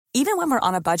Even when we're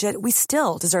on a budget, we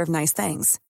still deserve nice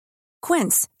things.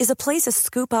 Quince is a place to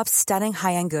scoop up stunning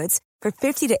high-end goods for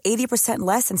 50 to 80%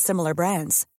 less than similar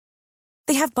brands.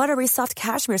 They have buttery soft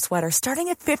cashmere sweaters starting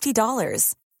at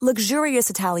 $50, luxurious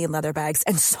Italian leather bags,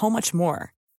 and so much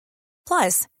more.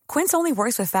 Plus, Quince only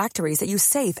works with factories that use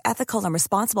safe, ethical, and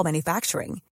responsible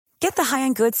manufacturing. Get the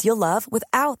high-end goods you'll love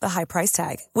without the high price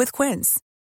tag with Quince.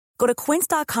 Go to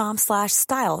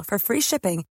quince.com/style for free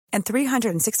shipping and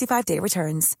 365-day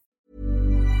returns.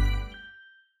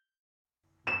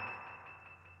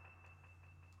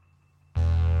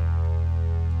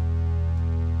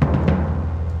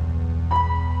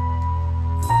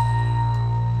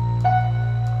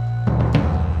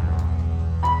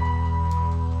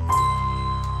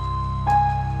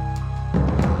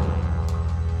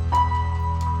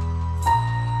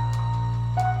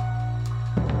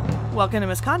 Welcome to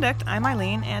Misconduct. I'm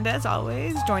Eileen, and as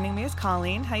always, joining me is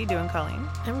Colleen. How you doing, Colleen?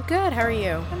 I'm good. How are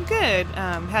you? I'm good.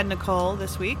 Had Nicole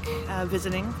this week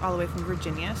visiting all the way from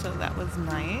Virginia, so that was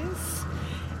nice.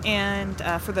 And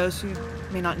for those who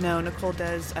may not know, Nicole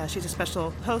does, she's a special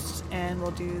host and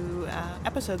will do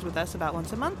episodes with us about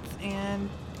once a month. And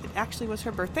it actually was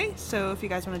her birthday, so if you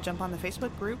guys want to jump on the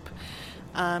Facebook group,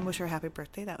 wish her a happy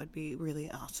birthday, that would be really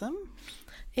awesome.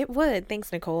 It would.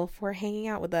 Thanks, Nicole, for hanging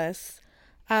out with us.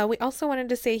 We also wanted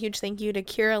to say a huge thank you to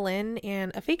Kira Lynn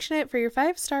and Affectionate for your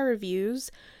 5-star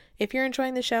reviews. If you're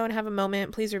enjoying the show and have a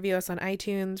moment, please review us on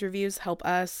iTunes. Reviews help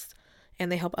us, and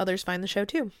they help others find the show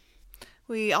too.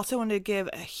 We also want to give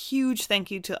a huge thank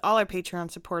you to all our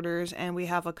Patreon supporters, and we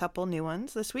have a couple new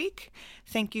ones this week.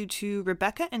 Thank you to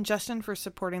Rebecca and Justin for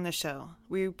supporting the show.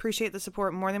 We appreciate the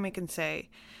support more than we can say.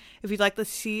 If you'd like to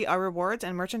see our rewards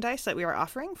and merchandise that we are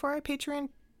offering for our Patreon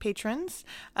patrons,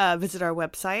 visit our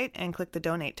website and click the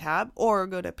donate tab, or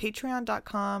go to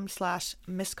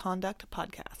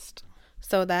patreon.com/misconductpodcast.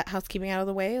 So that housekeeping out of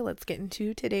the way, let's get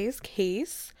into today's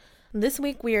case. This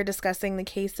week we are discussing the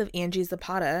case of Angie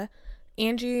Zapata.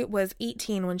 Angie was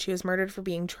 18 when she was murdered for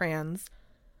being trans.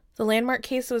 The landmark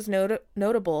case was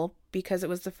notable because it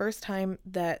was the first time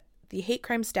that the hate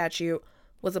crime statute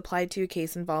was applied to a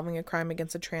case involving a crime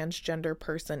against a transgender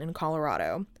person in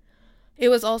Colorado. It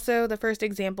was also the first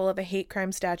example of a hate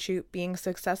crime statute being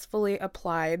successfully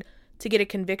applied to get a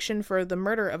conviction for the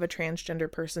murder of a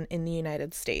transgender person in the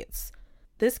United States.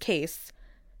 This case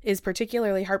is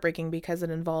particularly heartbreaking because it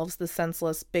involves the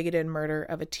senseless, bigoted murder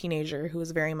of a teenager who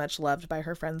was very much loved by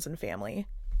her friends and family.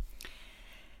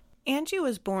 Angie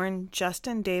was born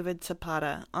Justin David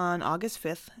Zapata on August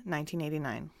 5th,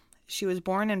 1989. She was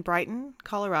born in Brighton,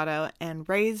 Colorado, and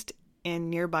raised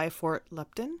in nearby Fort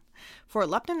Lupton. Fort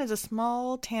Lupton is a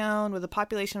small town with a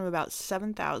population of about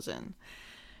 7,000.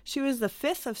 She was the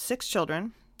fifth of 6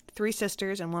 children, 3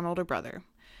 sisters and 1 older brother.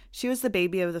 She was the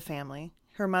baby of the family.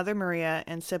 Her mother, Maria,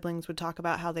 and siblings would talk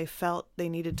about how they felt they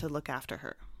needed to look after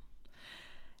her.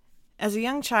 As a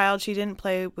young child, she didn't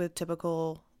play with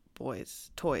typical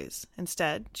boys' toys.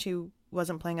 Instead, she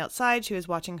wasn't playing outside. She was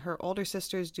watching her older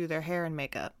sisters do their hair and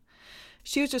makeup.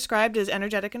 She was described as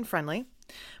energetic and friendly.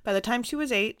 By the time she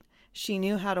was 8, she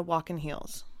knew how to walk in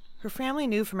heels. Her family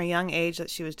knew from a young age that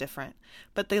she was different,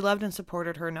 but they loved and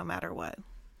supported her no matter what.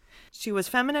 She was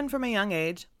feminine from a young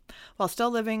age, while still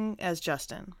living as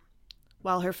Justin.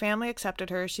 While her family accepted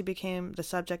her, she became the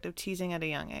subject of teasing at a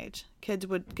young age. Kids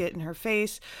would get in her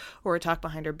face or talk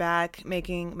behind her back,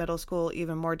 making middle school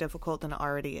even more difficult than it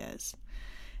already is.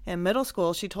 In middle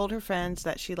school, she told her friends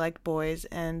that she liked boys,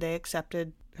 and they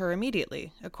accepted her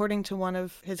immediately. According to one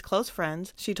of his close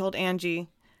friends, she told Angie,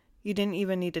 "You didn't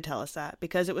even need to tell us that,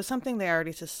 because it was something they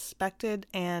already suspected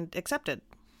and accepted."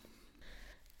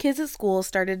 Kids at school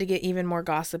started to get even more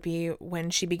gossipy when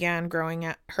she began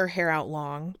growing her hair out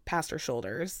long, past her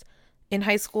shoulders. In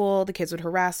high school, the kids would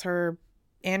harass her,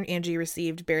 and Angie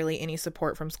received barely any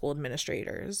support from school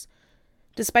administrators.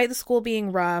 Despite the school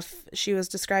being rough, she was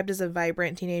described as a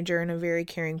vibrant teenager and a very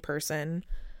caring person.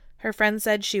 Her friends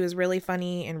said she was really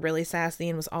funny and really sassy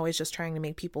and was always just trying to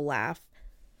make people laugh.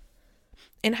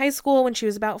 In high school, when she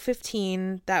was about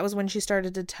 15, that was when she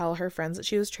started to tell her friends that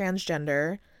she was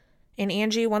transgender. And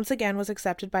Angie once again was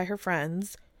accepted by her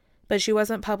friends, but she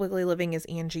wasn't publicly living as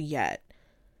Angie yet.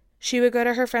 She would go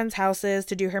to her friends' houses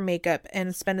to do her makeup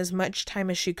and spend as much time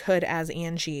as she could as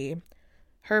Angie.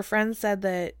 Her friends said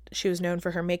that she was known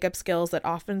for her makeup skills that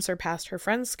often surpassed her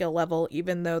friends' skill level,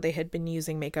 even though they had been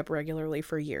using makeup regularly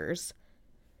for years.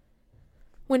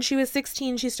 When she was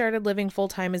 16, she started living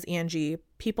full-time as Angie.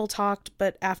 People talked,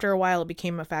 but after a while it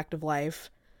became a fact of life.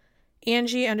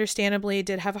 Angie, understandably,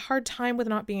 did have a hard time with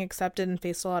not being accepted and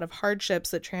faced a lot of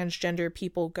hardships that transgender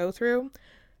people go through,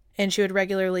 and she would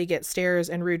regularly get stares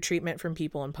and rude treatment from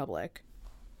people in public.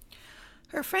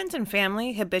 Her friends and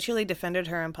family habitually defended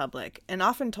her in public and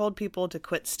often told people to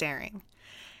quit staring.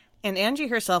 And Angie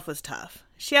herself was tough.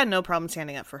 She had no problem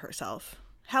standing up for herself.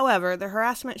 However, the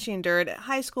harassment she endured at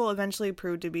high school eventually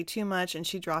proved to be too much, and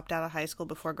she dropped out of high school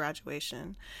before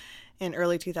graduation in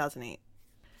early 2008.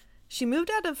 She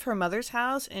moved out of her mother's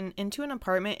house and into an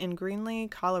apartment in Greenlee,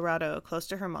 Colorado, close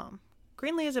to her mom.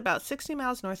 Greenlee is about 60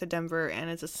 miles north of Denver and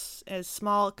is a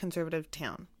small conservative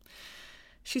town.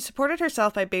 She supported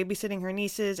herself by babysitting her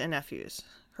nieces and nephews.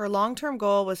 Her long-term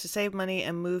goal was to save money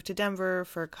and move to Denver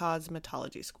for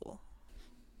cosmetology school.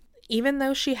 Even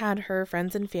though she had her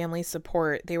friends and family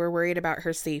support, they were worried about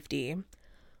her safety.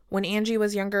 When Angie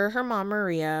was younger, her mom,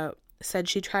 Maria, said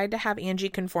she tried to have Angie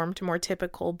conform to more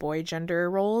typical boy gender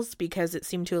roles because it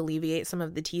seemed to alleviate some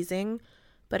of the teasing.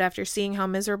 But after seeing how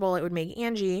miserable it would make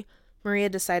Angie, Maria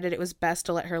decided it was best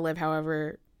to let her live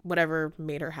whatever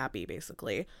made her happy,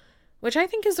 basically. Which I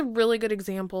think is a really good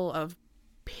example of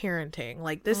parenting.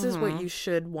 Like, this is what you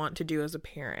should want to do as a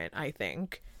parent, I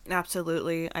think.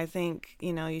 Absolutely. I think,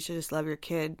 you should just love your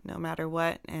kid no matter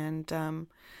what. And,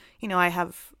 I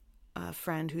have a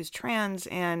friend who's trans,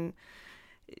 and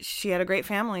she had a great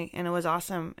family, and it was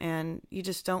awesome. And you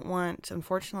just don't want,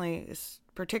 unfortunately,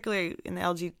 particularly in the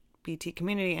LGBT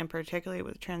community and particularly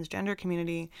with the transgender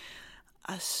community,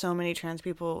 so many trans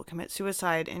people commit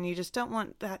suicide, and you just don't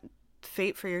want that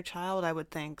fate for your child, I would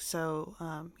think. So,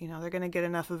 they're going to get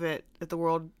enough of it at the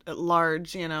world at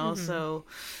large, so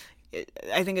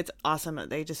I think it's awesome that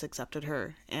they just accepted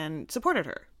her and supported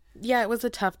her. Yeah, it was a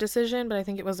tough decision, but I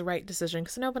think it was the right decision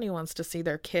because nobody wants to see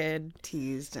their kid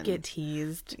get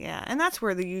teased. Yeah, and that's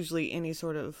where usually any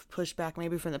sort of pushback,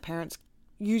 maybe from the parents,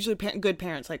 usually good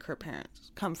parents like her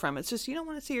parents, come from. It's just, you don't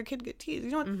want to see your kid get teased.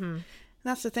 You don't. And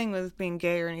that's the thing with being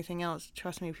gay or anything else.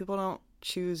 Trust me, people don't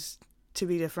choose to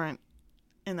be different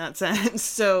in that sense.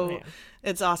 So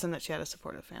It's awesome that she had a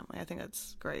supportive family. I think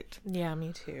that's great. Yeah,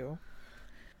 me too.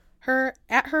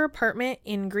 At her apartment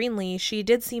in Greenlee, she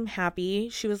did seem happy.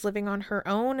 She was living on her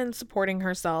own and supporting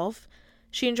herself.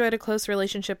 She enjoyed a close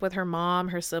relationship with her mom,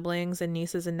 her siblings, and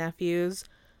nieces and nephews.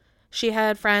 She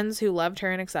had friends who loved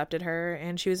her and accepted her,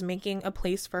 and she was making a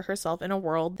place for herself in a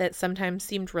world that sometimes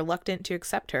seemed reluctant to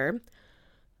accept her.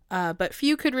 But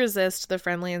few could resist the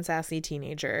friendly and sassy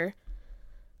teenager.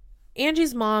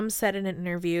 Angie's mom said in an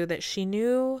interview that she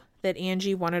knew that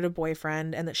Angie wanted a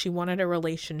boyfriend and that she wanted a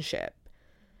relationship.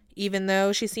 Even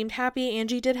though she seemed happy,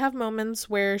 Angie did have moments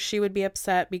where she would be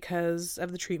upset because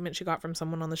of the treatment she got from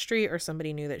someone on the street or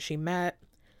somebody new that she met.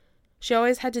 She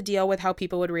always had to deal with how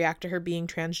people would react to her being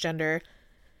transgender,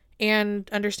 and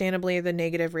understandably, the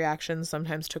negative reactions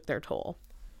sometimes took their toll.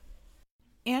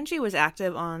 Angie was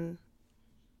active on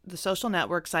the social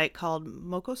network site called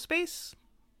Mocospace.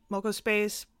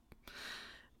 Mocospace,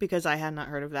 because I had not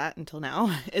heard of that until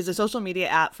now, is a social media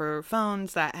app for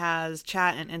phones that has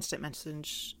chat and instant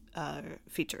message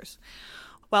features.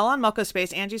 While on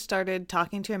Mocospace, Angie started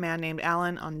talking to a man named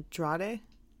Alan Andrade.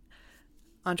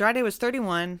 Andrade was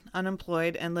 31,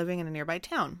 unemployed, and living in a nearby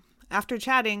town. After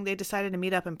chatting, they decided to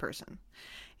meet up in person.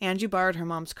 Angie borrowed her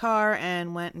mom's car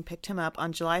and went and picked him up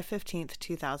on July 15th,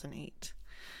 2008.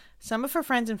 Some of her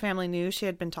friends and family knew she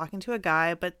had been talking to a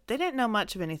guy, but they didn't know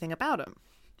much of anything about him.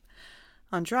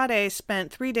 Andrade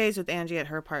spent 3 days with Angie at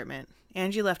her apartment.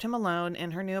 Angie left him alone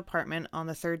in her new apartment on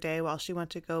the third day while she went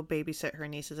to go babysit her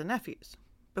nieces and nephews.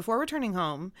 Before returning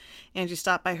home, Angie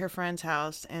stopped by her friend's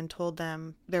house and told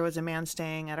them there was a man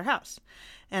staying at her house,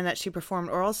 and that she performed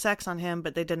oral sex on him,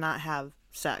 but they did not have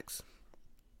sex.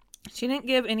 She didn't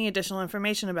give any additional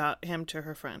information about him to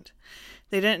her friend.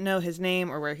 They didn't know his name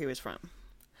or where he was from.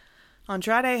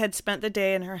 Andrade had spent the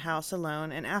day in her house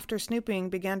alone, and after snooping,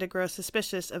 began to grow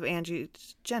suspicious of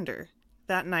Angie's gender.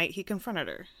 That night, he confronted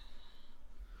her.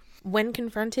 When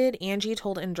confronted, Angie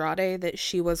told Andrade that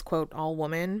she was, quote, all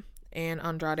woman, and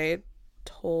Andrade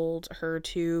told her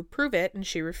to prove it, and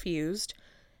she refused.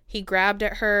 He grabbed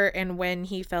at her, and when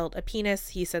he felt a penis,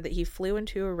 he said that he flew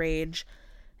into a rage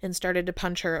and started to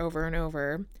punch her over and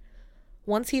over.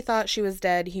 Once he thought she was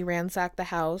dead, he ransacked the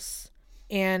house,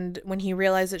 and when he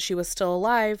realized that she was still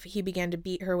alive, he began to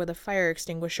beat her with a fire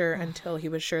extinguisher until he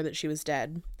was sure that she was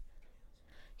dead.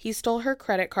 He stole her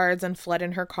credit cards and fled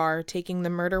in her car, taking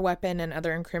the murder weapon and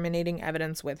other incriminating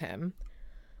evidence with him.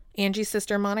 Angie's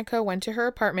sister Monica went to her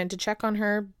apartment to check on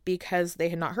her because they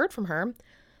had not heard from her,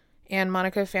 and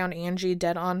Monica found Angie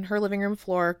dead on her living room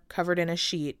floor, covered in a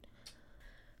sheet.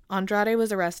 Andrade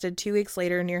was arrested 2 weeks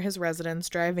later near his residence,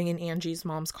 driving in Angie's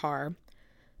mom's car.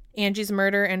 Angie's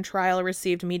murder and trial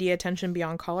received media attention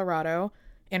beyond Colorado,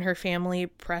 and her family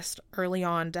pressed early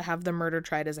on to have the murder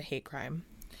tried as a hate crime.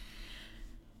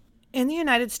 In the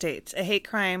United States, a hate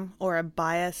crime or a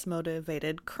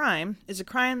bias-motivated crime is a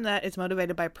crime that is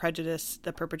motivated by prejudice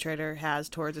the perpetrator has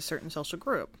towards a certain social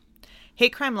group.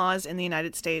 Hate crime laws in the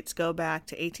United States go back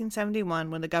to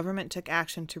 1871 when the government took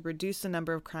action to reduce the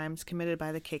number of crimes committed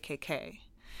by the KKK.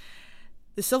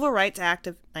 The Civil Rights Act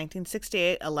of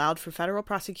 1968 allowed for federal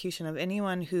prosecution of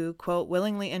anyone who, quote,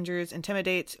 willingly injures,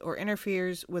 intimidates, or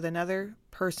interferes with another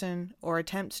person or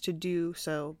attempts to do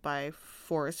so by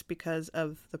force because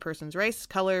of the person's race,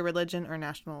 color, religion, or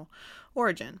national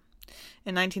origin.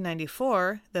 In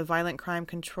 1994, the Violent Crime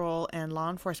Control and Law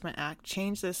Enforcement Act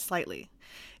changed this slightly.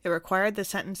 It required the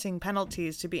sentencing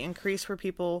penalties to be increased for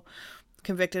people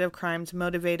convicted of crimes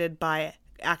motivated by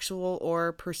actual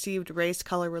or perceived race,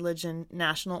 color, religion,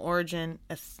 national origin,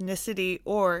 ethnicity,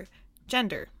 or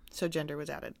gender. So gender was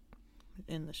added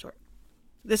in the short.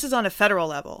 This is on a federal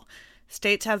level.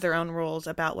 States have their own rules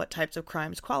about what types of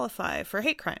crimes qualify for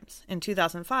hate crimes. In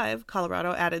 2005,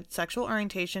 Colorado added sexual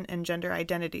orientation and gender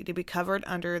identity to be covered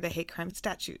under the hate crime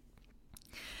statute.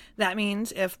 That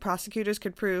means if prosecutors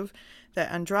could prove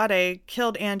that Andrade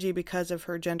killed Angie because of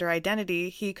her gender identity,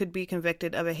 he could be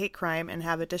convicted of a hate crime and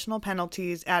have additional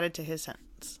penalties added to his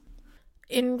sentence.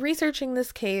 In researching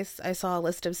this case, I saw a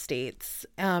list of states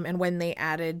and when they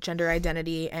added gender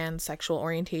identity and sexual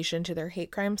orientation to their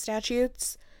hate crime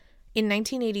statutes. In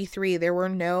 1983, there were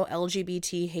no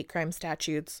LGBT hate crime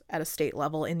statutes at a state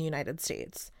level in the United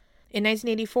States. In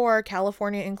 1984,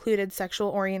 California included sexual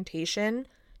orientation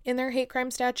in their hate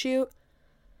crime statute.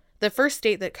 The first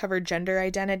state that covered gender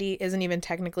identity isn't even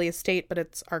technically a state, but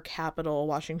it's our capital,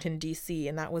 Washington, D.C.,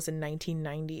 and that was in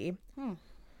 1990.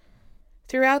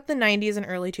 Throughout the 90s and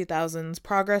early 2000s,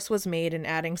 progress was made in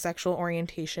adding sexual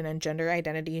orientation and gender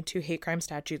identity to hate crime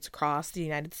statutes across the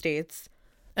United States.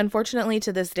 Unfortunately,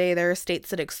 to this day, there are states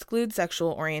that exclude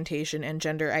sexual orientation and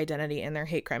gender identity in their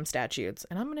hate crime statutes,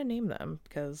 and I'm going to name them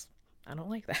because I don't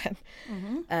like that.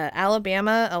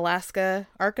 Alabama, Alaska,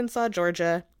 Arkansas,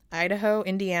 Georgia, Idaho,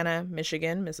 Indiana,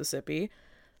 Michigan, Mississippi,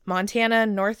 Montana,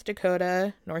 North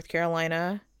Dakota, North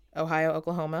Carolina, Ohio,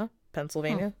 Oklahoma,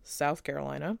 Pennsylvania, South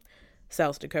Carolina,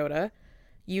 South Dakota,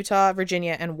 Utah,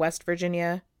 Virginia, and West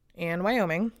Virginia, and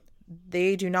Wyoming.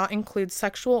 They do not include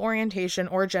sexual orientation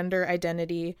or gender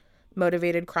identity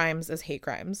motivated crimes as hate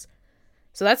crimes.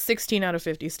 So that's 16 out of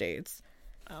 50 states.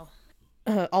 Oh.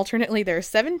 Alternately, there are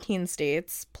 17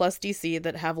 states, plus DC,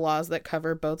 that have laws that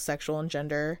cover both sexual and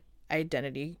gender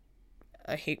identity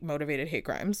hate-motivated hate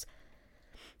crimes.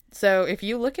 So if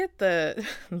you look at the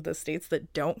states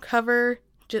that don't cover,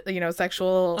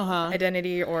 sexual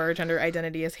identity or gender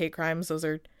identity as hate crimes, those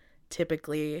are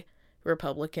typically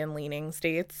Republican-leaning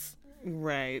states.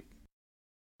 Right.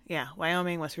 Yeah,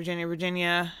 Wyoming, West Virginia,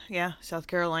 Virginia, South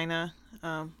Carolina,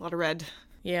 a lot of red.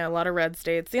 Yeah, a lot of red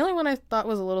states. The only one I thought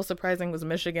was a little surprising was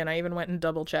Michigan. I even went and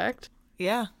double-checked.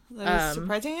 Yeah, that was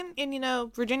surprising.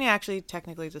 And, Virginia actually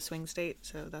technically is a swing state,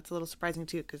 so that's a little surprising,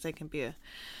 too, because they can be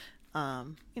a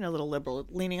little liberal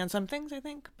leaning on some things, I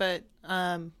think. But,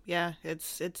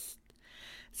 it's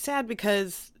sad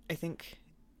because I think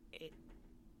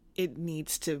it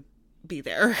needs to be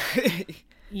there.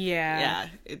 Yeah,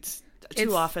 it's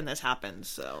too often this happens,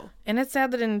 so. And it's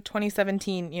sad that in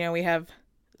 2017, we have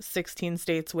 16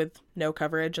 states with no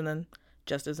coverage and then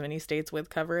just as many states with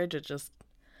coverage.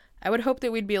 I would hope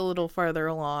that we'd be a little farther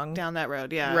along. Down that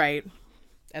road, yeah. Right.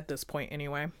 At this point,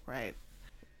 anyway. Right.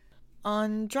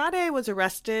 Andrade was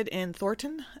arrested in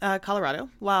Thornton, Colorado,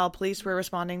 while police were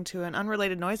responding to an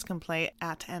unrelated noise complaint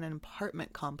at an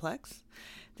apartment complex.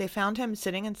 They found him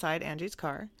sitting inside Angie's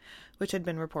car, which had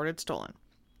been reported stolen.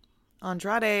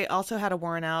 Andrade also had a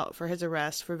warrant out for his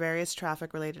arrest for various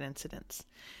traffic-related incidents.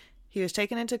 He was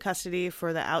taken into custody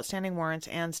for the outstanding warrants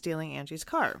and stealing Angie's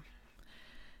car.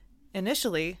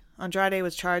 Initially, Andrade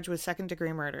was charged with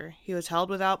second-degree murder. He was held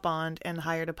without bond and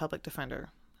hired a public defender.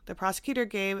 The prosecutor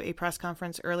gave a press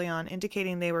conference early on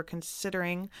indicating they were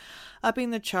considering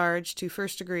upping the charge to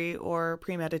first-degree or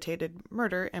premeditated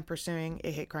murder and pursuing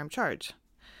a hate crime charge.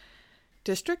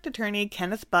 District Attorney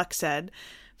Kenneth Buck said,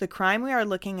 "The crime we are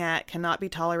looking at cannot be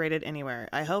tolerated anywhere.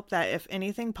 I hope that if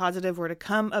anything positive were to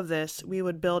come of this, we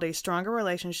would build a stronger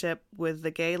relationship with the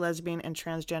gay, lesbian, and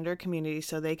transgender community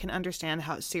so they can understand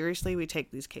how seriously we take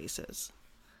these cases."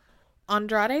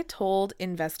 Andrade told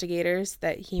investigators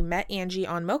that he met Angie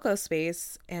on Moco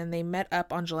Space and they met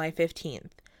up on July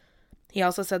 15th. He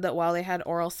also said that while they had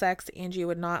oral sex, Angie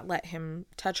would not let him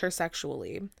touch her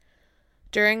sexually.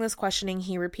 During this questioning,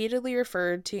 he repeatedly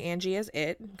referred to Angie as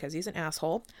it, because he's an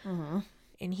asshole,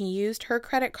 and he used her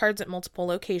credit cards at multiple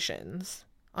locations.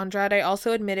 Andrade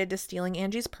also admitted to stealing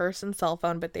Angie's purse and cell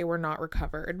phone, but they were not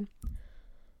recovered.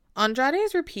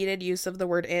 Andrade's repeated use of the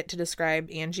word it to describe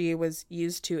Angie was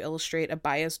used to illustrate a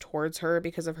bias towards her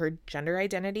because of her gender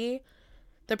identity.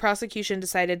 The prosecution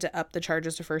decided to up the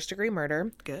charges to first-degree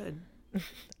murder. Good.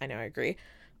 I know, I agree.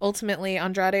 Ultimately,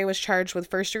 Andrade was charged with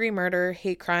first-degree murder,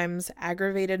 hate crimes,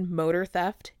 aggravated motor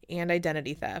theft, and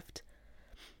identity theft.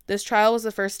 This trial was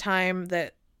the first time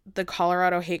that the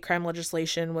Colorado hate crime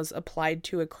legislation was applied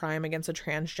to a crime against a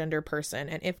transgender person,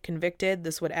 and if convicted,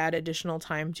 this would add additional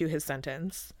time to his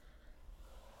sentence.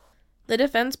 The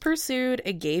defense pursued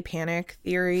a gay panic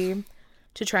theory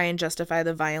to try and justify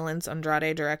the violence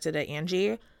Andrade directed at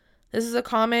Angie. This is a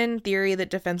common theory that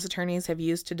defense attorneys have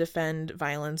used to defend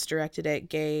violence directed at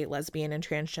gay, lesbian, and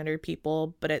transgender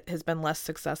people, but it has been less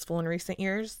successful in recent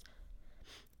years.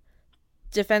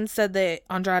 Defense said that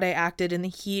Andrade acted in the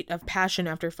heat of passion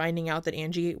after finding out that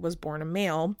Angie was born a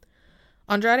male.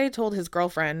 Andrade told his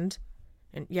girlfriend,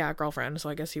 so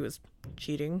I guess he was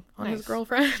cheating on his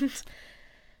girlfriend,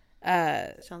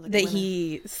 that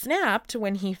he snapped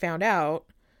when he found out.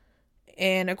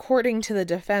 And according to the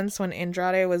defense, when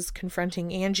Andrade was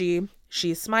confronting Angie,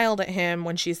 she smiled at him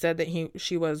when she said that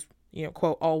she was,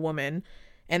 quote, all woman,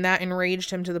 and that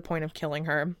enraged him to the point of killing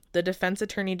her. The defense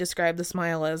attorney described the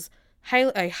smile as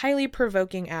a highly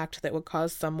provoking act that would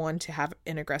cause someone to have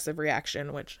an aggressive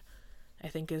reaction, which I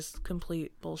think is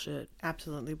complete bullshit.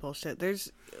 Absolutely bullshit.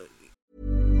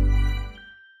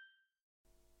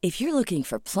 If you're looking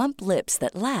for plump lips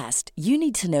that last, you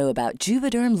need to know about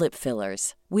Juvederm lip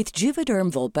fillers. With Juvederm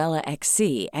Volbella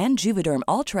XC and Juvederm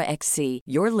Ultra XC,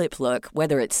 your lip look,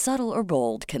 whether it's subtle or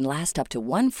bold, can last up to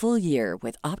 1 full year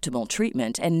with optimal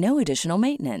treatment and no additional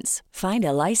maintenance. Find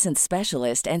a licensed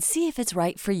specialist and see if it's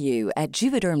right for you at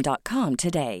Juvederm.com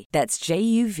today. That's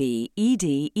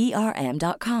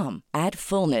JUVEDERM.com. Add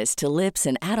fullness to lips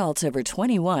in adults over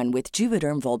 21 with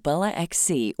Juvederm Volbella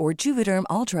XC or Juvederm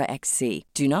Ultra XC.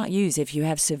 Do not use if you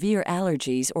have severe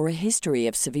allergies or a history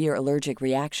of severe allergic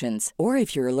reactions, or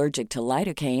if you're allergic to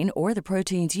lidocaine or the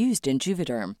proteins used in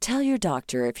Juvederm. Tell your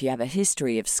doctor if you have a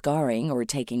history of scarring or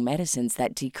taking medicines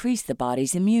that decrease the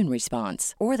body's immune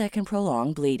response or that can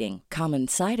prolong bleeding. Common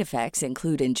side effects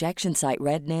include injection site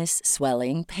redness,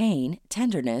 swelling, pain,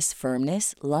 tenderness,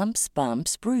 firmness, lumps,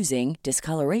 bumps, bruising,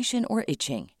 discoloration, or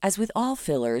itching. As with all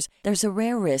fillers, there's a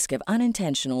rare risk of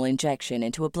unintentional injection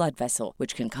into a blood vessel,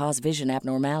 which can cause vision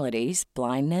abnormalities,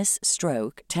 blindness,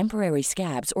 stroke, temporary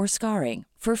scabs, or scarring.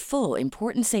 For full,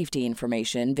 important safety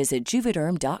information, visit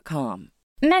Juvederm.com.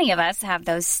 Many of us have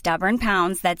those stubborn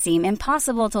pounds that seem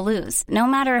impossible to lose, no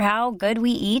matter how good we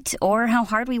eat or how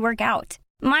hard we work out.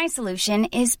 My solution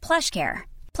is PlushCare.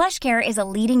 PlushCare is a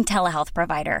leading telehealth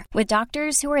provider with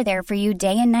doctors who are there for you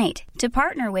day and night to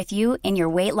partner with you in your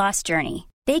weight loss journey.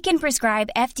 They can prescribe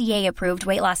FDA-approved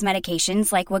weight loss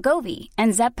medications like Wegovy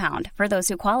and Zepbound for those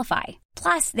who qualify.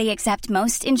 Plus, they accept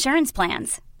most insurance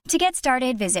plans. To get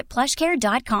started, visit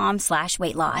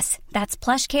plushcare.com/weightloss. That's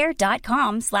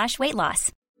plushcare.com/weightloss.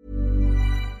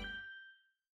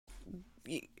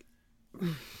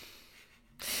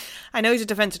 I know he's a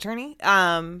defense attorney,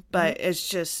 but it's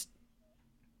just,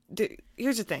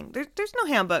 here's the thing. There's no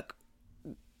handbook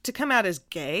to come out as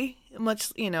gay,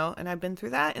 much, and I've been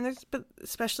through that, and but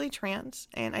especially trans,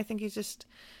 and I think he's just,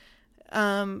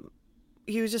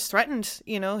 he was just threatened,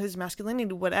 his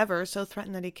masculinity, whatever, so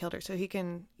threatened that he killed her, so he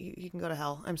can go to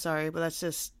hell. I'm sorry, but that's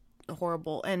just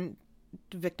horrible. And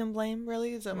victim blame,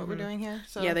 really? Is that what we're doing here?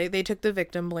 So yeah, they took the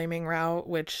victim blaming route,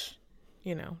 which,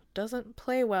 doesn't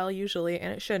play well usually,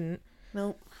 and it shouldn't.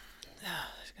 Nope.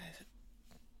 This guy's a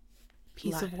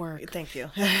piece of work. Thank you.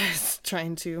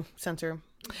 Trying to censor.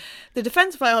 The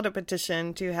defense filed a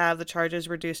petition to have the charges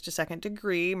reduced to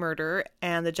second-degree murder,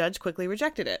 and the judge quickly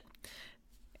rejected it.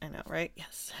 I know, right?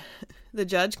 Yes. The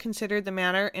judge considered the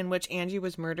manner in which Angie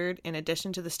was murdered, in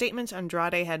addition to the statements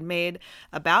Andrade had made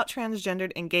about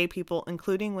transgendered and gay people,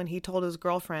 including when he told his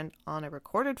girlfriend on a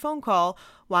recorded phone call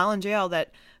while in jail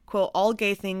that, quote, all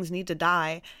gay things need to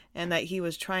die, and that he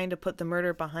was trying to put the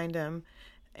murder behind him,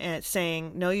 and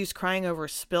saying, no use crying over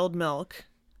spilled milk.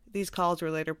 These calls were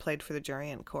later played for the jury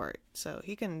in court, so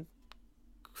he can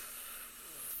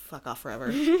fuck off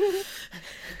forever.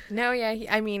 No, yeah,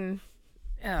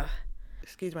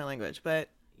 excuse my language, but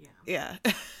yeah.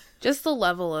 Just the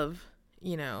level of,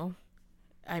 he's on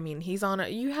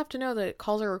it. You have to know that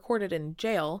calls are recorded in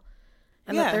jail,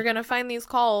 and that they're going to find these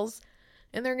calls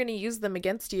and they're going to use them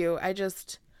against you.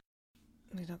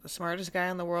 He's not the smartest guy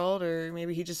in the world, or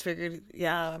maybe he just figured,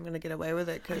 I'm going to get away with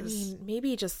it.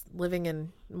 Maybe just living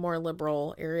in a more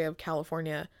liberal area of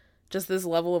California, just this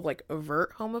level of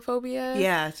overt homophobia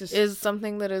it's just, is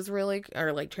something that is really,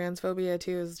 or transphobia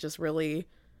too, is just really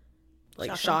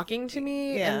shocking to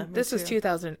me. Yeah, And this was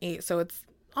 2008, so it's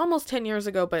almost 10 years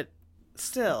ago, but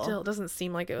still it doesn't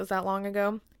seem like it was that long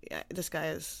ago. Yeah, this guy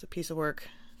is a piece of work.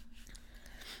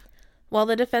 While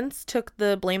the defense took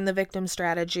the blame the victim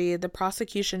strategy, the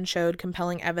prosecution showed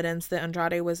compelling evidence that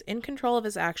Andrade was in control of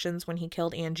his actions when he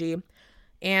killed Angie,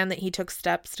 and that he took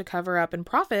steps to cover up and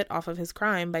profit off of his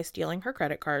crime by stealing her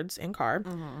credit cards and car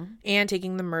and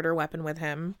taking the murder weapon with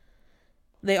him.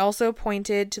 They also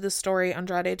pointed to the story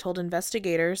Andrade told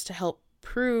investigators to help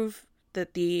prove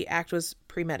that the act was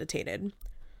premeditated.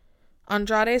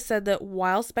 Andrade said that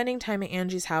while spending time at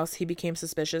Angie's house, he became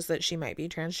suspicious that she might be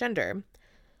transgender.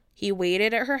 He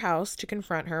waited at her house to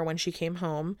confront her when she came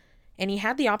home, and he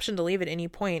had the option to leave at any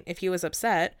point if he was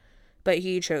upset, but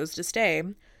he chose to stay.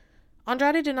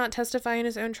 Andrade did not testify in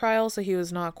his own trial, so he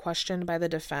was not questioned by the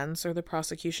defense or the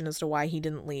prosecution as to why he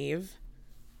didn't leave.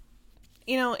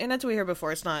 You know, and as we heard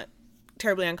before, it's not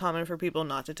terribly uncommon for people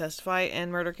not to testify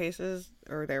in murder cases,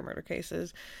 or their murder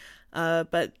cases.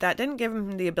 But that didn't give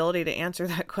him the ability to answer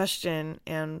that question.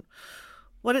 And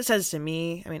what it says to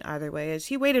me, I mean, either way, is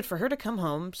he waited for her to come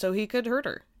home so he could hurt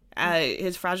her.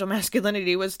 His fragile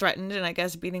masculinity was threatened, and I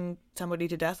guess beating somebody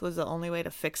to death was the only way to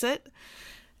fix it.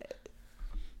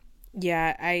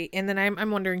 Yeah,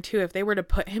 I'm wondering too, if they were to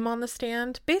put him on the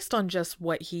stand based on just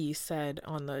what he said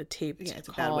on the taped it's calls,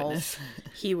 a bad witness.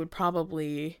 He would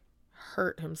probably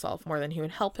hurt himself more than he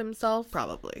would help himself.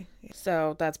 Probably. Yeah.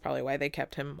 So that's probably why they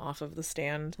kept him off of the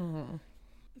stand. Mm-hmm.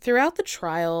 Throughout the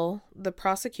trial, the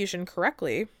prosecution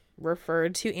correctly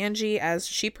referred to Angie as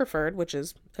she preferred, which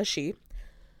is a she.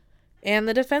 And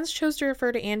the defense chose to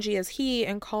refer to Angie as he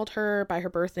and called her by her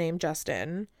birth name,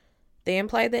 Justin. They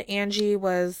implied that Angie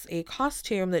was a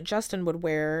costume that Justin would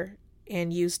wear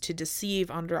and use to deceive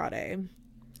Andrade.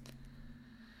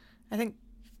 I think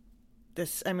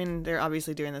they're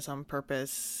obviously doing this on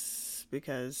purpose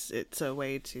because it's a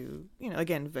way to,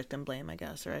 again, victim blame, I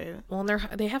guess, right? Well,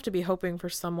 and they have to be hoping for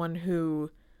someone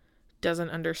who doesn't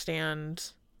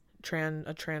understand a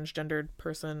transgendered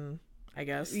person, I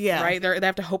guess. Yeah. Right? They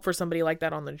have to hope for somebody like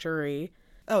that on the jury.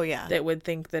 Oh, yeah. That would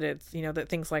think that it's, that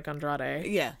thinks like Andrade.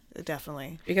 Yeah,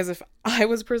 definitely. Because if I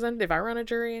were on a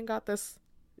jury and got this,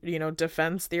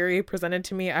 defense theory presented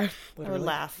to me, I would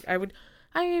laugh.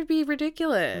 I'd be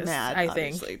ridiculous. Mad, I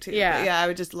obviously, think. too. Yeah. But yeah, I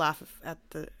would just laugh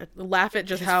at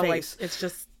just how, face. It's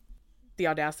just the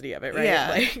audacity of it, right? Yeah.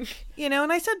 Like,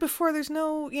 and I said before, there's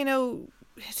no,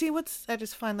 I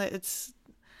just find that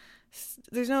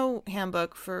there's no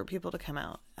handbook for people to come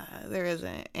out. There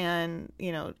isn't. And,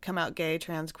 come out gay,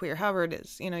 trans, queer, however it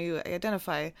is, you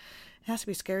identify. It has to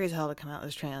be scary as hell to come out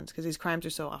as trans because these crimes are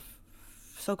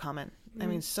so common. I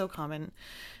mean, so common.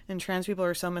 And trans people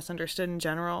are so misunderstood in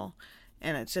general.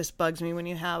 And it just bugs me when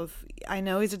I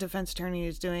know he's a defense attorney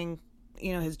who's doing,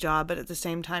 his job, but at the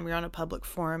same time, you're on a public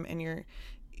forum and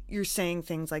you're saying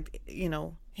things like,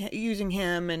 using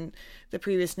him and the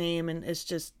previous name. And it's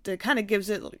just, it kind of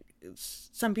gives it,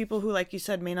 some people who, like you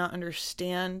said, may not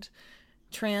understand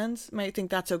trans might think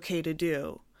that's okay to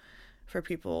do for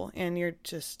people. And you're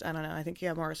just, I don't know, I think you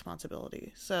have more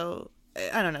responsibility. So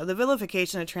I don't know, the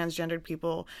vilification of transgendered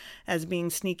people as being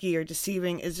sneaky or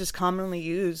deceiving is just commonly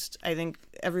used, I think,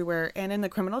 everywhere and in the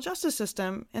criminal justice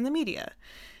system and the media.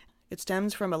 It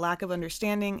stems from a lack of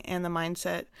understanding and the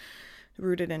mindset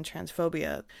rooted in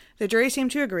transphobia. The jury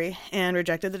seemed to agree and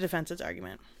rejected the defense's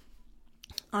argument.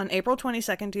 On April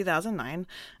 22nd, 2009,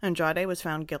 Andrade was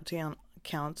found guilty on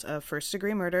counts of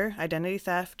first-degree murder, identity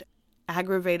theft,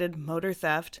 aggravated motor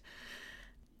theft.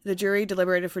 The jury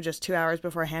deliberated for just 2 hours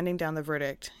before handing down the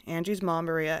verdict. Angie's mom,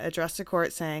 Maria, addressed the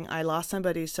court saying, "I lost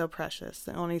somebody so precious.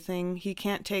 The only thing he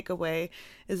can't take away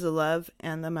is the love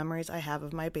and the memories I have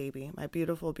of my baby, my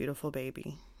beautiful, beautiful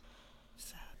baby."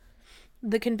 Sad.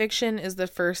 The conviction is the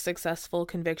first successful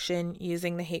conviction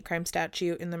using the hate crime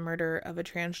statute in the murder of a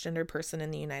transgender person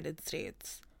in the United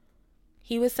States.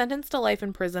 He was sentenced to life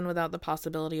in prison without the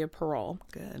possibility of parole.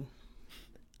 Good.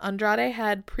 Andrade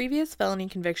had previous felony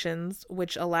convictions,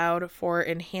 which allowed for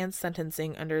enhanced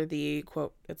sentencing under the,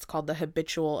 quote, it's called the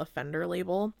habitual offender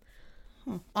label.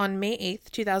 On May 8th,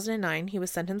 2009, he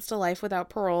was sentenced to life without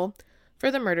parole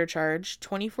for the murder charge,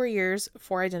 24 years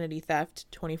for identity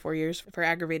theft, 24 years for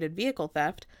aggravated vehicle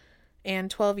theft,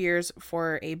 and 12 years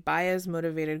for a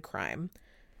bias-motivated crime.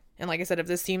 And like I said, if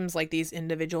this seems like these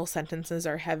individual sentences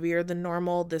are heavier than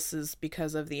normal, this is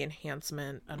because of the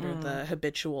enhancement under the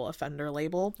habitual offender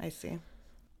label. I see.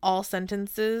 All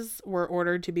sentences were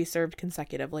ordered to be served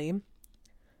consecutively.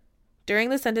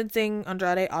 During the sentencing,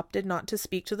 Andrade opted not to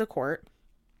speak to the court.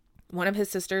 One of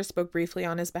his sisters spoke briefly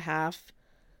on his behalf,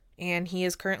 and he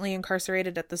is currently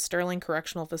incarcerated at the Sterling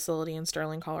Correctional Facility in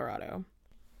Sterling, Colorado.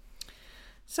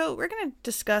 So we're going to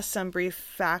discuss some brief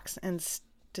facts and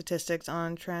statistics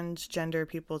on transgender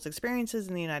people's experiences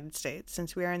in the United States,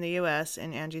 since we are in the U.S.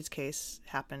 and Angie's case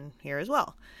happened here as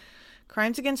well.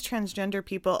 Crimes against transgender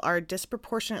people are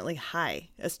disproportionately high.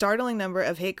 A startling number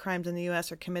of hate crimes in the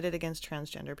U.S. are committed against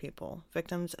transgender people.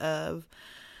 Victims of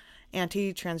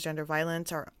anti-transgender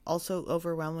violence are also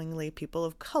overwhelmingly people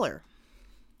of color.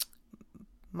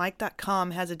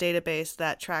 Mike.com has a database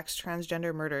that tracks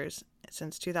transgender murders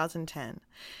since 2010.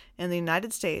 In the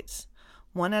United States,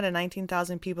 1 out of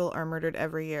 19,000 people are murdered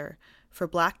every year. For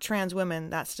Black trans women,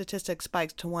 that statistic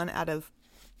spikes to 1 out of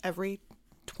every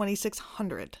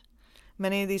 2,600.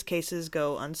 Many of these cases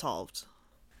go unsolved.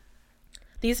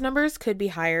 These numbers could be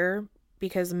higher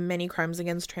because many crimes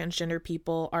against transgender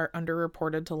people are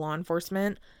underreported to law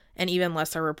enforcement, and even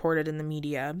less are reported in the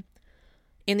media.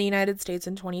 In the United States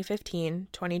in 2015,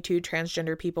 22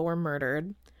 transgender people were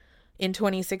murdered. In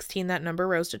 2016, that number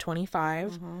rose to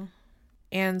 25.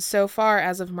 And so far,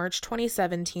 as of March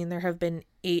 2017, there have been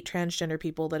 8 transgender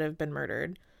people that have been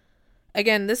murdered.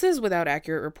 Again, this is without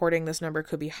accurate reporting. This number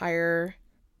could be higher.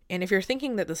 And if you're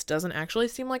thinking that this doesn't actually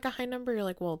seem like a high number, you're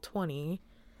like, well, 20.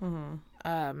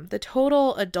 The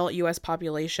total adult U.S.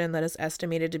 population that is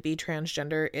estimated to be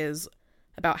transgender is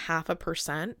about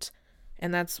 0.5%,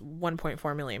 and that's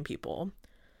 1.4 million people.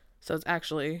 So it's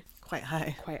actually Quite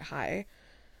high. quite high.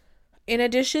 In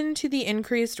addition to the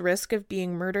increased risk of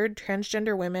being murdered,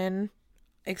 transgender women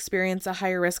experience a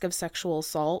higher risk of sexual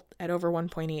assault at over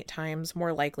 1.8 times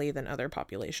more likely than other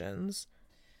populations.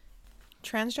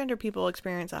 Transgender people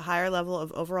experience a higher level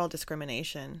of overall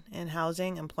discrimination in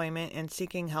housing, employment, and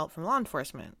seeking help from law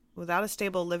enforcement. Without a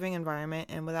stable living environment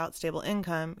and without stable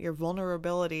income, your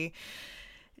vulnerability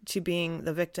to being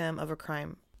the victim of a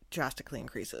crime drastically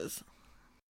increases.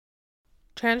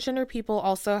 Transgender people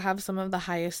also have some of the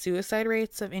highest suicide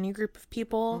rates of any group of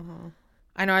people.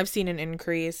 I know I've seen an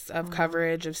increase of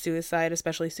coverage of suicide,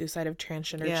 especially suicide of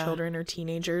transgender children or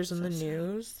teenagers in the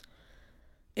news.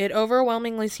 It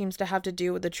overwhelmingly seems to have to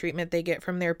do with the treatment they get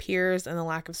from their peers and the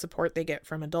lack of support they get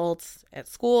from adults at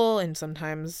school, and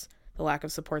sometimes the lack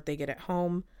of support they get at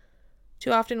home.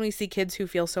 Too often we see kids who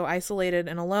feel so isolated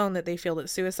and alone that they feel that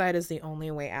suicide is the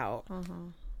only way out.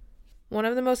 One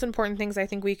of the most important things I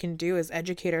think we can do is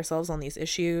educate ourselves on these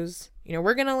issues. You know,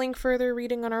 we're going to link further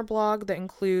reading on our blog that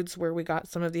includes where we got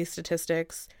some of these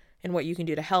statistics and what you can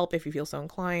do to help if you feel so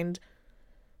inclined.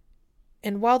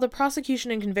 And while the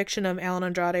prosecution and conviction of Alan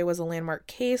Andrade was a landmark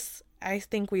case, I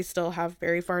think we still have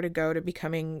very far to go to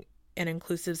becoming an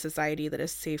inclusive society that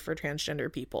is safe for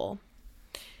transgender people.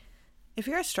 If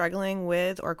you're struggling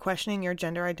with or questioning your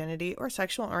gender identity or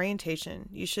sexual orientation,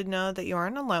 you should know that you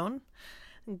aren't alone.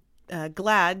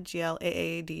 GLAAD,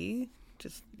 G-L-A-A-D,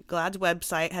 just GLAAD's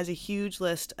website has a huge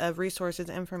list of resources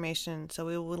and information, so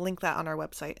we will link that on our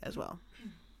website as well.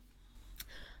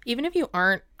 Even if you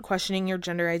aren't questioning your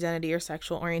gender identity or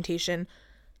sexual orientation,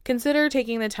 consider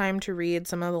taking the time to read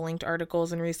some of the linked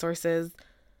articles and resources.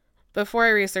 Before I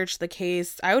researched the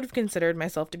case, I would have considered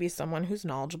myself to be someone who's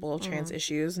knowledgeable of trans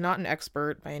issues, not an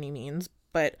expert by any means,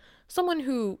 but someone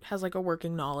who has like a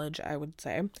working knowledge, I would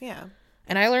say. Yeah.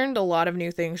 And I learned a lot of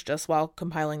new things just while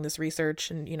compiling this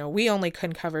research. And, you know, we only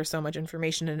can cover so much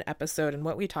information in an episode, and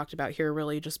what we talked about here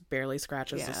really just barely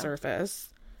scratches the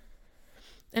surface.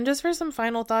 And just for some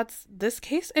final thoughts, this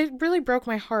case, it really broke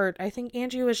my heart. I think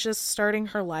Angie was just starting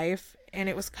her life, and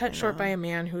it was cut short by a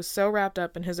man who was so wrapped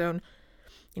up in his own,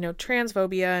 you know,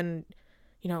 transphobia and,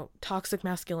 you know, toxic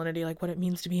masculinity, like what it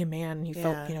means to be a man. He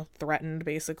felt, you know, threatened,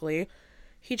 basically.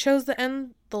 He chose to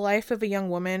end the life of a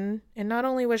young woman, and not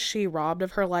only was she robbed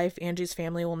of her life, Angie's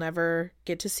family will never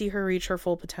get to see her reach her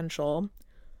full potential.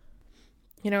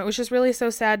 You know, it was just really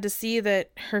so sad to see that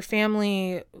her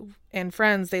family and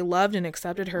friends, they loved and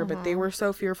accepted her, but they were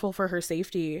so fearful for her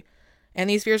safety. And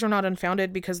these fears were not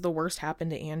unfounded because the worst happened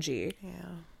to Angie.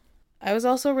 Yeah. I was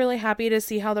also really happy to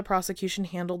see how the prosecution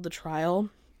handled the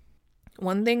trial.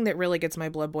 One thing that really gets my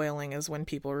blood boiling is when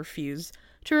people refuse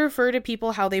to refer to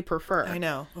people how they prefer. I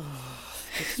know.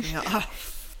 Gets me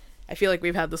off. I feel like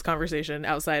we've had this conversation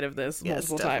outside of this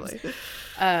multiple definitely.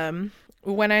 times.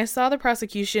 When I saw the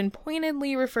prosecution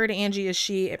pointedly refer to Angie as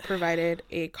she, it provided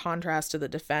a contrast to the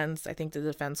defense. I think the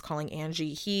defense calling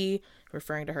Angie he,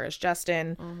 referring to her as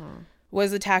Justin,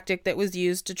 was a tactic that was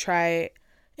used to try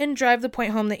and drive the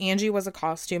point home that Angie was a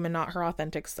costume and not her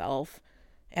authentic self,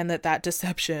 and that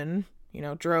deception, you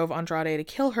know, drove Andrade to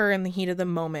kill her in the heat of the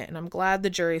moment. And I'm glad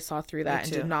the jury saw through that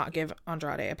and did not give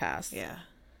Andrade a pass. Yeah.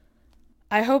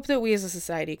 I hope that we as a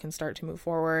society can start to move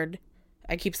forward.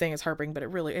 I keep saying it's heartbreaking, but it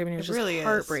was just really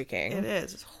heartbreaking. It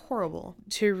is. It's horrible.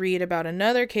 To read about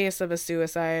another case of a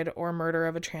suicide or murder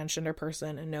of a transgender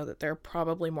person and know that there are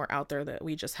probably more out there that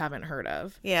we just haven't heard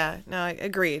of. Yeah, no, I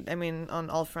agreed. I mean, on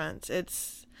all fronts.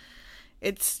 It's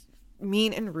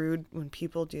mean and rude when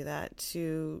people do that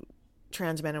to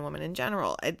trans men and women in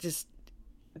general. It just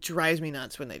drives me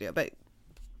nuts when they do it. But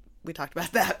we talked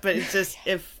about that. But it's just,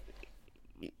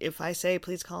 if I say,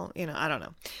 please call, I don't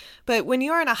know. But when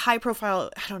you're in a high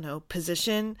profile,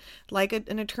 position like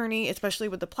an attorney, especially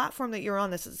with the platform that you're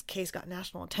on, this case got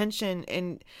national attention,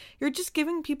 and you're just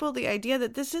giving people the idea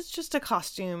that this is just a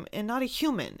costume and not a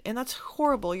human. And that's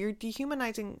horrible. You're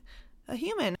dehumanizing a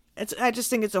human. I just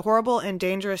think it's a horrible and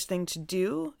dangerous thing to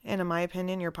do. And in my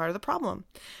opinion, you're part of the problem.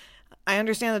 I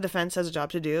understand the defense has a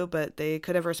job to do, but they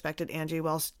could have respected Angie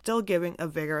while still giving a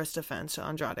vigorous defense to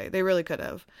Andrade. They really could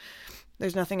have.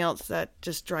 There's nothing else that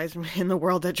just drives me in the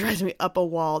world that drives me up a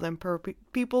wall than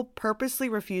people purposely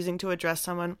refusing to address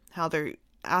someone how they're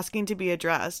asking to be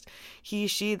addressed. He,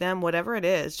 she, them, whatever it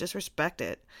is, just respect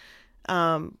it.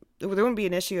 There wouldn't be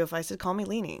an issue if I said, call me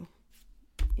Leanie.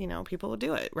 People would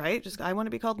do it, right? Just, I want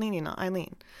to be called Leanie, not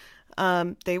Eileen.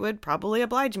 They would probably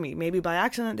oblige me. Maybe by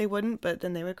accident they wouldn't, but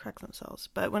then they would correct themselves.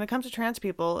 But when it comes to trans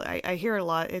people, I hear a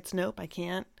lot. It's nope, I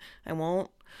can't, I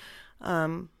won't.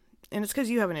 And it's because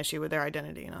you have an issue with their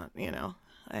identity, not,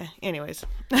 anyways.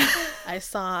 I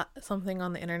saw something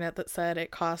on the internet that said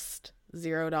it cost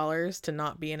 $0 to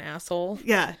not be an asshole.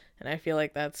 Yeah. And I feel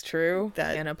like that's true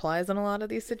and applies in a lot of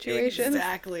these situations.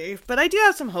 Exactly. But I do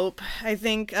have some hope. I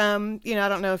think, I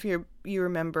don't know if you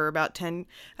remember about I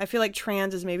feel like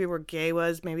trans is maybe where gay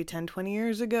was maybe 10, 20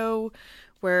 years ago,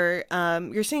 where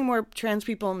you're seeing more trans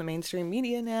people in the mainstream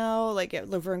media now, like at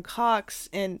Laverne Cox.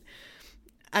 And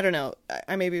I don't know,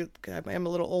 I'm a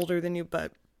little older than you,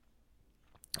 but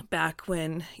back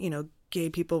when, gay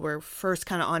people were first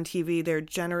kind of on TV, they're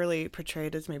generally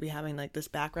portrayed as maybe having like this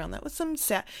background that was some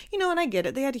sad, and I get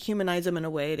it. They had to humanize them in a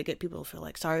way to get people to feel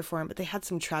like sorry for them, but they had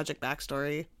some tragic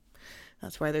backstory.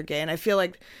 That's why they're gay. And I feel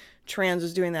like trans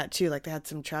was doing that too. Like they had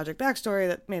some tragic backstory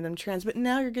that made them trans, but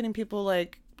now you're getting people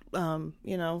like, Laverne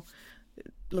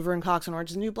Cox in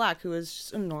Orange is the New Black, who is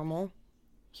just a normal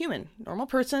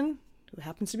person who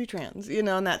happens to be trans,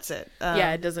 and that's it.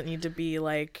 Yeah, it doesn't need to be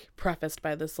like prefaced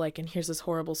by this and here's this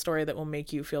horrible story that will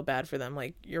make you feel bad for them,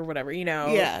 like you're whatever,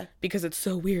 Yeah. Because it's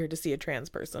so weird to see a trans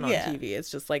person on TV.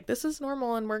 It's just like, this is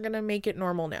normal and we're gonna make it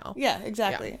normal now. Yeah,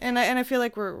 exactly. Yeah. And I feel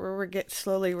like we're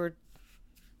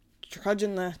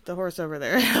trudging the horse over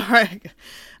there.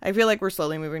 I feel like we're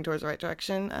slowly moving towards the right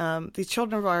direction. These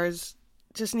children of ours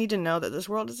just need to know that this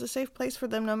world is a safe place for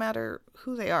them no matter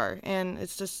who they are. And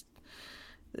it's just,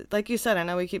 like you said, I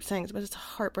know we keep saying it, but it's a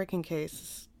heartbreaking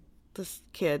case. This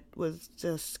kid was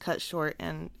just cut short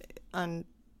and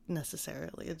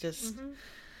unnecessarily. It just,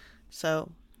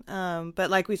 but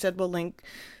like we said, we'll link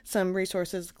some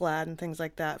resources, GLAAD and things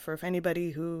like that, for if you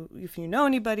know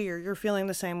anybody or you're feeling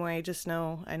the same way, just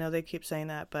know, I know they keep saying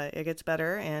that, but it gets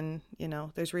better and,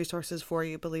 there's resources for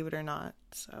you, believe it or not.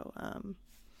 So,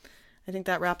 I think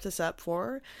that wraps us up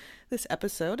for this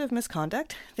episode of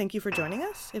Misconduct. Thank you for joining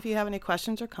us. If you have any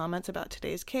questions or comments about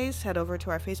today's case, head over to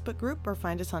our Facebook group or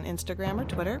find us on Instagram or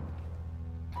Twitter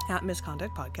at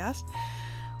Misconduct Podcast.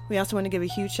 We also want to give a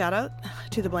huge shout out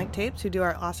to the Blank Tapes, who do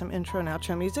our awesome intro and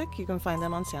outro music. You can find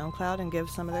them on SoundCloud and give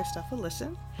some of their stuff a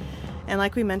listen. And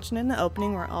like we mentioned in the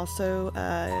opening, we're also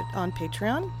on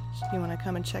Patreon. If you want to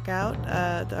come and check out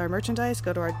our merchandise,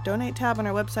 go to our donate tab on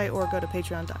our website or go to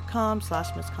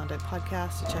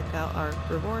patreon.com/misconductpodcast to check out our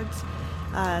rewards.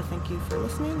 Thank you for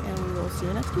listening, and we will see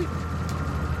you next week.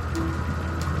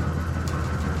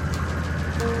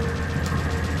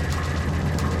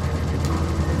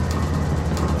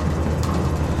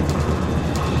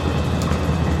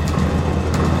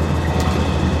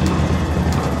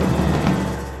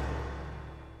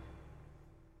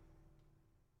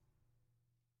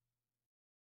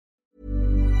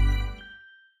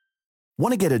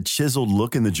 Want to get a chiseled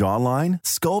look in the jawline?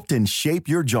 Sculpt and shape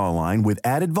your jawline with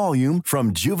added volume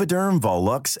from Juvederm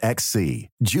Volux XC.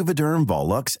 Juvederm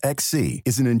Volux XC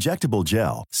is an injectable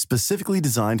gel specifically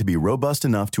designed to be robust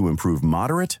enough to improve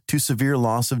moderate to severe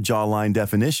loss of jawline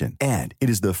definition. And it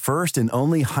is the first and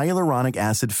only hyaluronic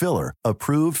acid filler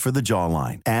approved for the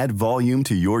jawline. Add volume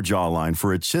to your jawline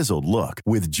for a chiseled look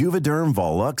with Juvederm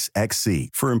Volux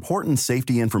XC. For important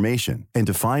safety information and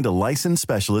to find a licensed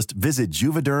specialist, visit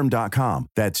Juvederm.com.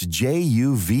 That's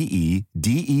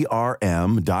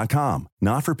Juvederm.com.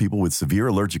 Not for people with severe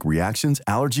allergic reactions,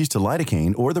 allergies to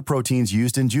lidocaine, or the proteins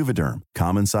used in Juvederm.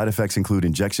 Common side effects include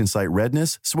injection site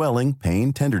redness, swelling,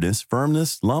 pain, tenderness,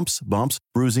 firmness, lumps, bumps,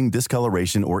 bruising,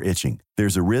 discoloration, or itching.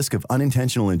 There's a risk of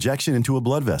unintentional injection into a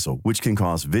blood vessel, which can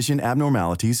cause vision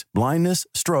abnormalities, blindness,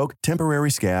 stroke, temporary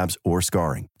scabs, or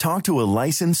scarring. Talk to a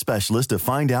licensed specialist to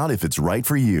find out if it's right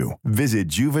for you. Visit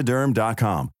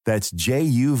Juvederm.com. That's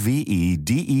JUVEDERM.com.